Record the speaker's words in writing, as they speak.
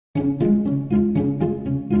So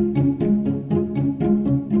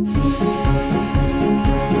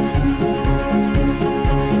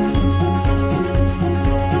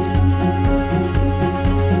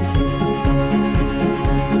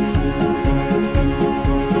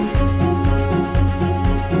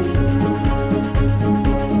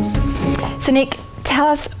Nic, tell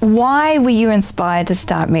us, why were you inspired to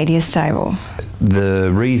start Media Stable?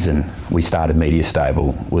 The reason we started Media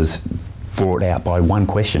Stable was brought out by one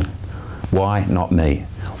question. Why not me?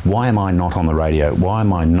 Why am I not on the radio? Why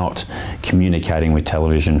am I not communicating with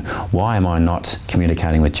television? Why am I not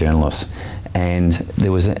communicating with journalists? And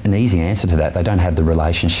there was an easy answer to that. They don't have the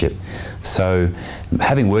relationship. So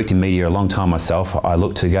having worked in media a long time myself, I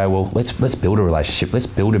looked to go, well, let's build a relationship. Let's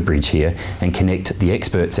build a bridge here and connect the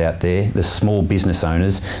experts out there, the small business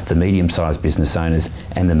owners, the medium-sized business owners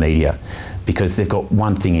and the media, because they've got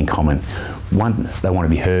one thing in common. One, they want to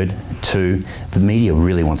be heard. Two, the media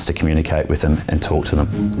really wants to communicate with them and talk to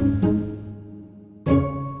them.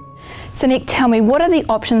 So Nic, tell me, what are the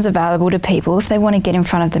options available to people if they want to get in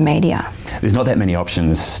front of the media? There's not that many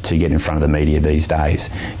options to get in front of the media these days.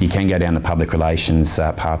 You can go down the public relations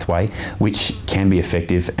pathway, which can be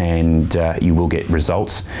effective, and you will get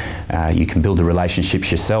results. You can build the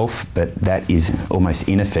relationships yourself, but that is almost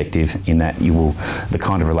ineffective in that the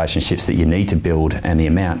kind of relationships that you need to build and the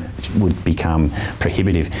amount would become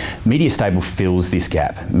prohibitive. Media Stable fills this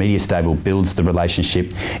gap. Media Stable builds the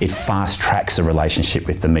relationship. It fast tracks a relationship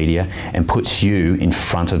with the media and puts you in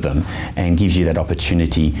front of them and gives you that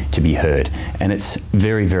opportunity to be heard. And it's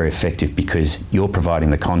very, very effective because you're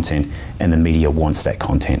providing the content and the media wants that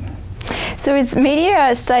content. So is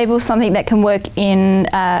Media Stable something that can work in,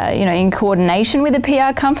 in coordination with a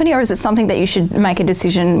PR company, or is it something that you should make a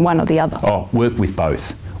decision one or the other? Oh, work with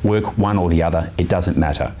both. Work one or the other, it doesn't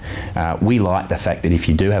matter. We like the fact that if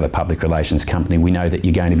you do have a public relations company, we know that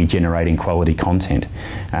you're going to be generating quality content.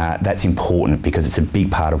 That's important because it's a big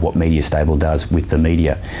part of what Media Stable does with the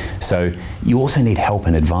media. So you also need help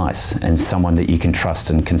and advice and someone that you can trust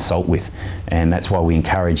and consult with. And that's why we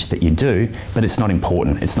encourage that you do, but it's not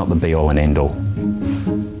important. It's not the be all and end all.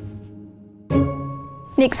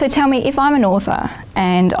 Nic, so tell me, if I'm an author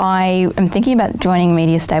and I am thinking about joining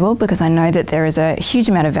Media Stable because I know that there is a huge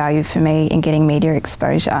amount of value for me in getting media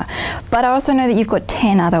exposure, but I also know that you've got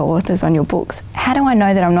 10 other authors on your books, how do I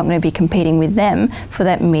know that I'm not going to be competing with them for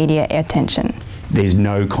that media attention? There's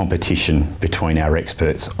no competition between our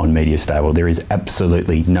experts on Media Stable. There is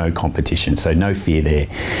absolutely no competition, so no fear there.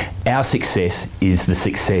 Our success is the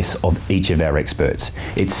success of each of our experts.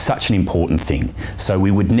 It's such an important thing. So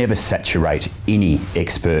we would never saturate any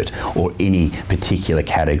expert or any particular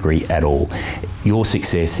category at all. Your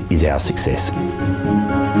success is our success.